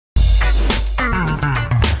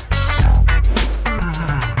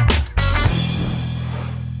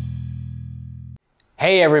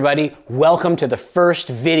Hey everybody, welcome to the first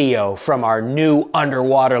video from our new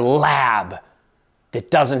underwater lab that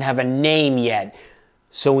doesn't have a name yet,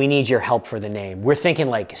 so we need your help for the name. We're thinking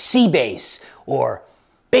like Sea Base or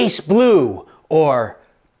Base Blue or,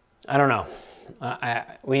 I don't know,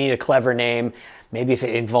 we need a clever name. Maybe if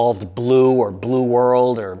it involved blue or Blue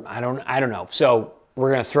World or I don't know. So we're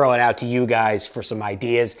gonna throw it out to you guys for some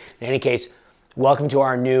ideas. In any case, welcome to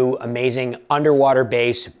our new amazing underwater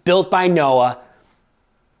base built by Noah,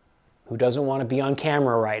 who doesn't want to be on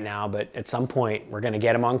camera right now, but at some point we're going to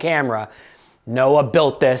get him on camera. Noah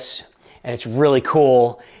built this, and it's really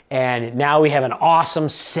cool. And now we have an awesome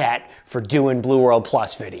set for doing Blue World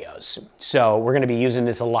Plus videos. So we're going to be using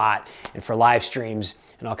this a lot and for live streams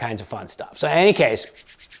and all kinds of fun stuff. So in any case,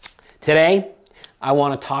 today I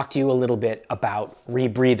want to talk to you a little bit about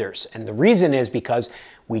rebreathers. And the reason is because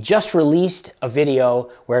we just released a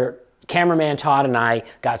video where cameraman Todd and I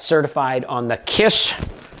got certified on the KISS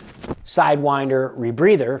Sidewinder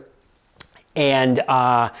rebreather, and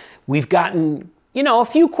we've gotten a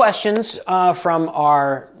few questions from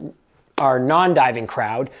our non-diving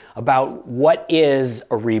crowd about what is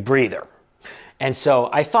a rebreather. And so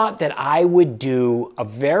I thought that I would do a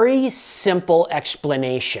very simple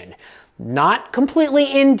explanation, not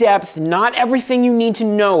completely in-depth, not everything you need to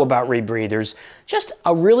know about rebreathers, just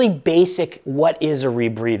a really basic what is a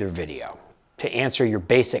rebreather video to answer your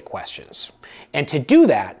basic questions. And to do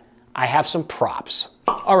that, I have some props.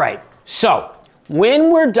 All right, so when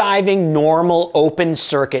we're diving normal open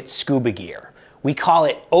circuit scuba gear, we call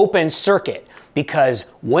it open circuit because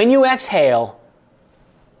when you exhale,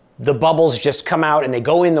 the bubbles just come out and they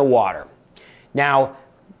go in the water. Now,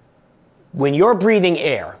 when you're breathing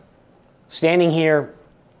air, standing here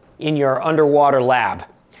in your underwater lab,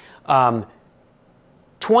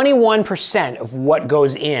 21% of what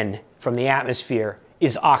goes in from the atmosphere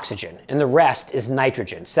is oxygen, and the rest is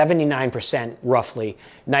nitrogen, 79% roughly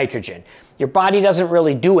nitrogen. Your body doesn't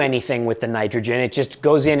really do anything with the nitrogen, it just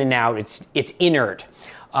goes in and out, it's inert.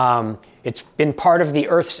 It's been part of the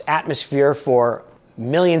Earth's atmosphere for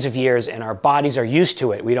millions of years, and our bodies are used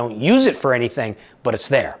to it. We don't use it for anything, but it's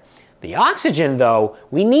there. The oxygen, though,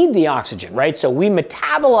 we need the oxygen, right? So we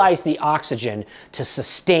metabolize the oxygen to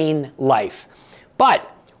sustain life. But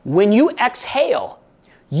when you exhale,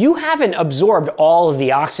 you haven't absorbed all of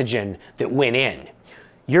the oxygen that went in.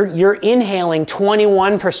 You're inhaling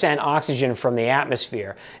 21% oxygen from the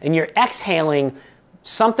atmosphere, and you're exhaling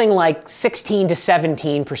something like 16 to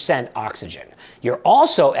 17% oxygen. You're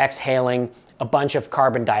also exhaling a bunch of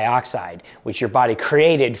carbon dioxide, which your body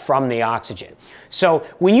created from the oxygen. So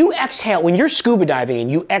when you exhale, when you're scuba diving and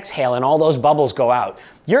you exhale and all those bubbles go out,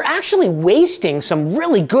 you're actually wasting some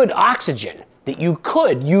really good oxygen that you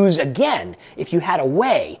could use again if you had a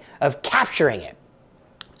way of capturing it.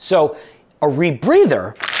 So a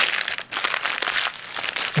rebreather,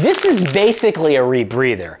 this is basically a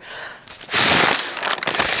rebreather.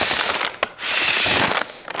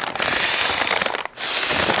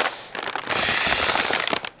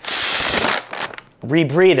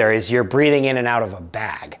 Rebreather is you're breathing in and out of a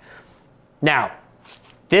bag. Now,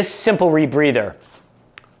 this simple rebreather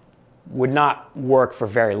would not work for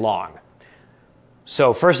very long.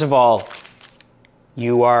 So first of all,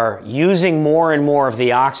 you are using more and more of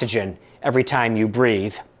the oxygen every time you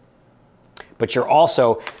breathe, but you're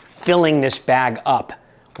also filling this bag up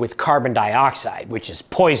with carbon dioxide, which is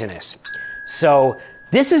poisonous. So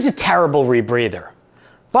this is a terrible rebreather.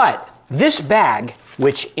 But this bag,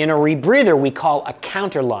 which in a rebreather we call a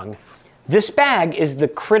counterlung, this bag is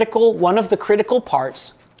one of the critical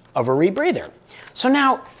parts of a rebreather. So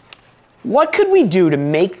now, what could we do to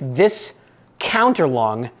make this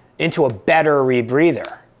counterlung into a better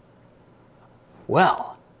rebreather?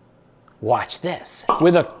 Well, watch this.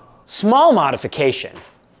 With a small modification,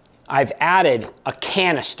 I've added a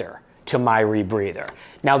canister to my rebreather.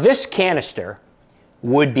 Now this canister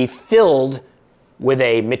would be filled with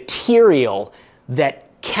a material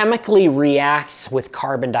that chemically reacts with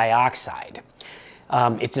carbon dioxide.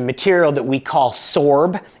 It's a material that we call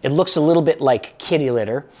sorb. It looks a little bit like kitty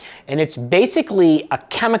litter, and it's basically a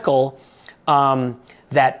chemical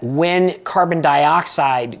that when carbon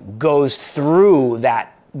dioxide goes through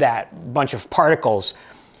that bunch of particles,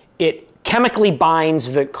 it chemically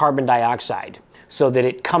binds the carbon dioxide so that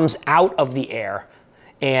it comes out of the air,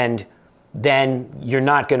 and then you're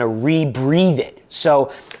not going to rebreathe it.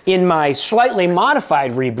 So in my slightly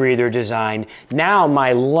modified rebreather design, now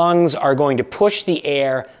my lungs are going to push the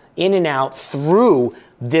air in and out through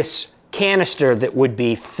this canister that would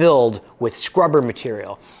be filled with scrubber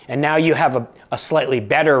material. And now you have a slightly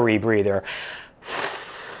better rebreather.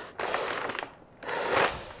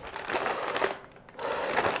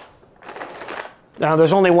 Now,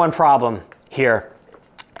 there's only one problem here,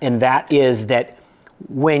 and that is that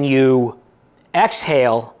when you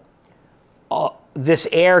exhale, this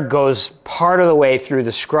air goes part of the way through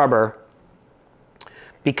the scrubber.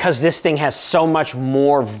 Because this thing has so much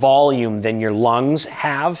more volume than your lungs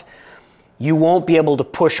have, you won't be able to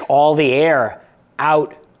push all the air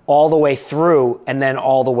out all the way through and then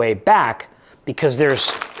all the way back, because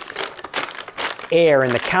there's air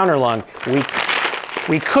in the counter lung.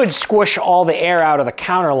 We could squish all the air out of the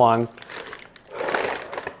counter lung,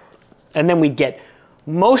 and then we'd get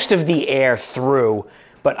most of the air through.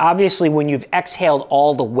 But obviously, when you've exhaled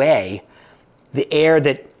all the way, the air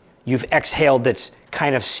that you've exhaled that's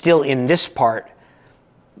kind of still in this part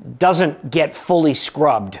doesn't get fully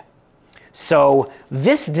scrubbed. So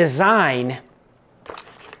this design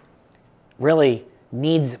really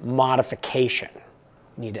needs modification.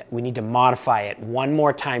 We need to modify it one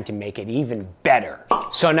more time to make it even better.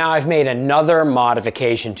 So now I've made another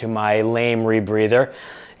modification to my lame rebreather,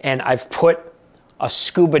 and I've put a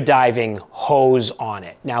scuba diving hose on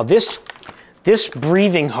it. Now this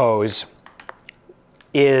breathing hose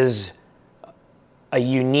is a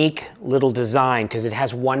unique little design because it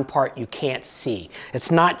has one part you can't see.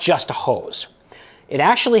 It's not just a hose. It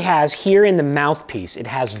actually has, here in the mouthpiece, it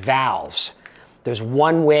has valves. There's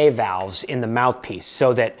one-way valves in the mouthpiece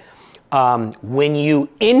so that when you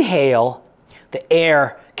inhale, the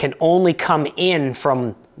air can only come in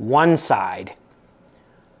from one side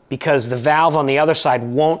because the valve on the other side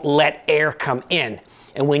won't let air come in.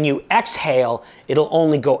 And when you exhale, it'll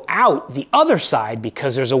only go out the other side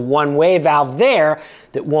because there's a one-way valve there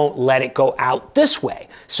that won't let it go out this way.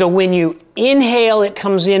 So when you inhale, it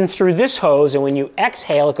comes in through this hose, and when you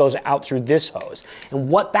exhale, it goes out through this hose. And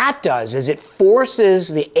what that does is it forces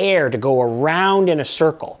the air to go around in a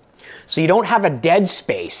circle. So you don't have a dead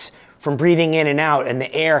space from breathing in and out, and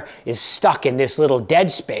the air is stuck in this little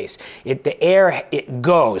dead space. The air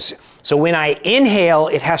goes. So when I inhale,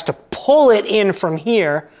 it has to pull it in from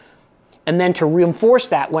here, and then to reinforce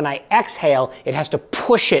that, when I exhale, it has to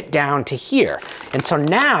push it down to here. And so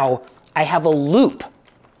now I have a loop.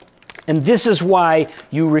 And this is why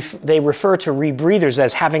they refer to rebreathers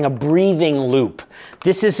as having a breathing loop.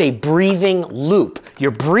 This is a breathing loop. You're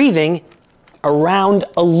breathing around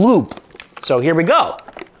a loop. So here we go.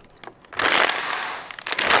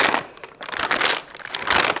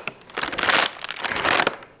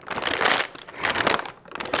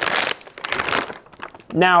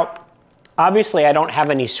 Now, obviously I don't have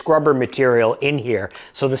any scrubber material in here,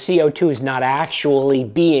 so the CO2 is not actually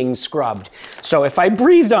being scrubbed. So if I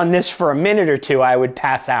breathed on this for a minute or two, I would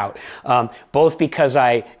pass out, both because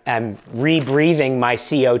I am rebreathing my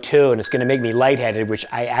CO2 and it's gonna make me lightheaded, which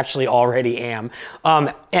I actually already am,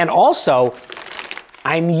 and also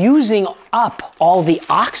I'm using up all the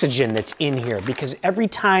oxygen that's in here because every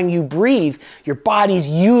time you breathe, your body's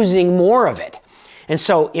using more of it. And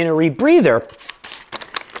so in a rebreather,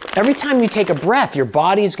 every time you take a breath, your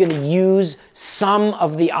body is going to use some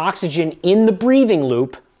of the oxygen in the breathing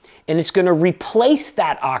loop, and it's going to replace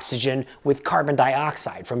that oxygen with carbon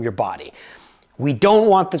dioxide from your body. We don't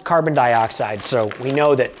want the carbon dioxide, so we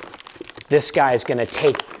know that this guy is going to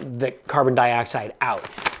take the carbon dioxide out.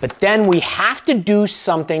 But then we have to do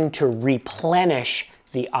something to replenish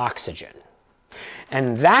the oxygen.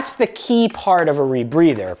 And that's the key part of a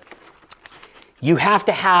rebreather. You have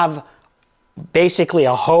to have basically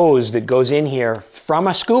a hose that goes in here from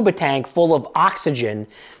a scuba tank full of oxygen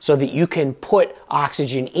so that you can put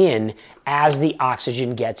oxygen in as the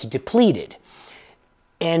oxygen gets depleted.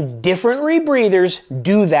 And different rebreathers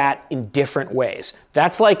do that in different ways.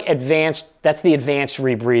 That's like that's the advanced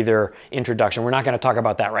rebreather introduction. We're not going to talk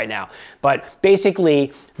about that right now. But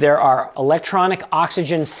basically, there are electronic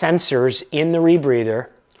oxygen sensors in the rebreather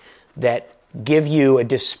that give you a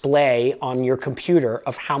display on your computer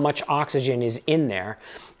of how much oxygen is in there,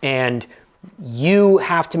 and you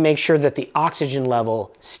have to make sure that the oxygen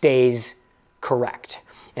level stays correct.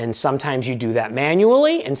 And sometimes you do that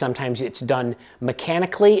manually, and sometimes it's done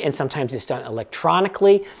mechanically, and sometimes it's done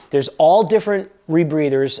electronically. There's all different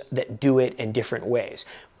rebreathers that do it in different ways.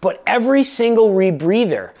 But every single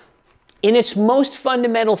rebreather, in its most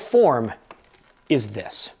fundamental form, is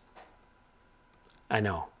this. I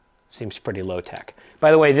know. Seems pretty low tech.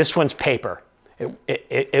 By the way, this one's paper.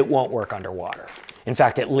 It won't work underwater. In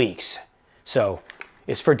fact, it leaks. So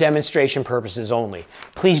it's for demonstration purposes only.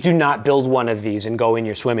 Please do not build one of these and go in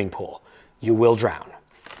your swimming pool. You will drown.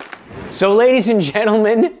 So ladies and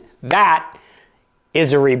gentlemen, that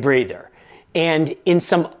is a rebreather. And in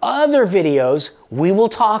some other videos, we will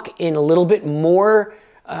talk in a little bit more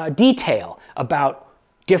detail about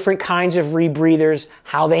different kinds of rebreathers,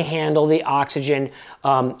 how they handle the oxygen,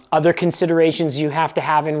 other considerations you have to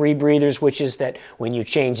have in rebreathers, which is that when you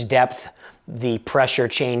change depth, the pressure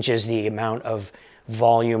changes the amount of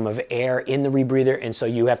volume of air in the rebreather, and so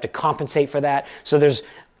you have to compensate for that. So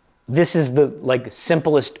this is the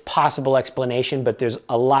simplest possible explanation, but there's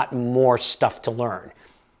a lot more stuff to learn.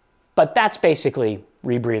 But that's basically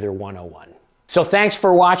Rebreather 101. So thanks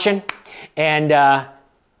for watching, and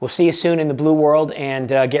we'll see you soon in the blue world, and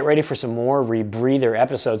get ready for some more Rebreather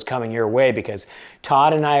episodes coming your way, because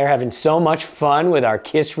Todd and I are having so much fun with our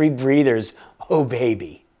KISS rebreathers. Oh,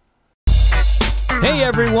 baby. Hey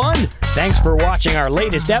everyone! Thanks for watching our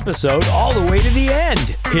latest episode all the way to the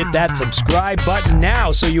end. Hit that subscribe button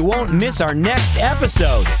now so you won't miss our next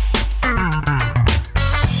episode.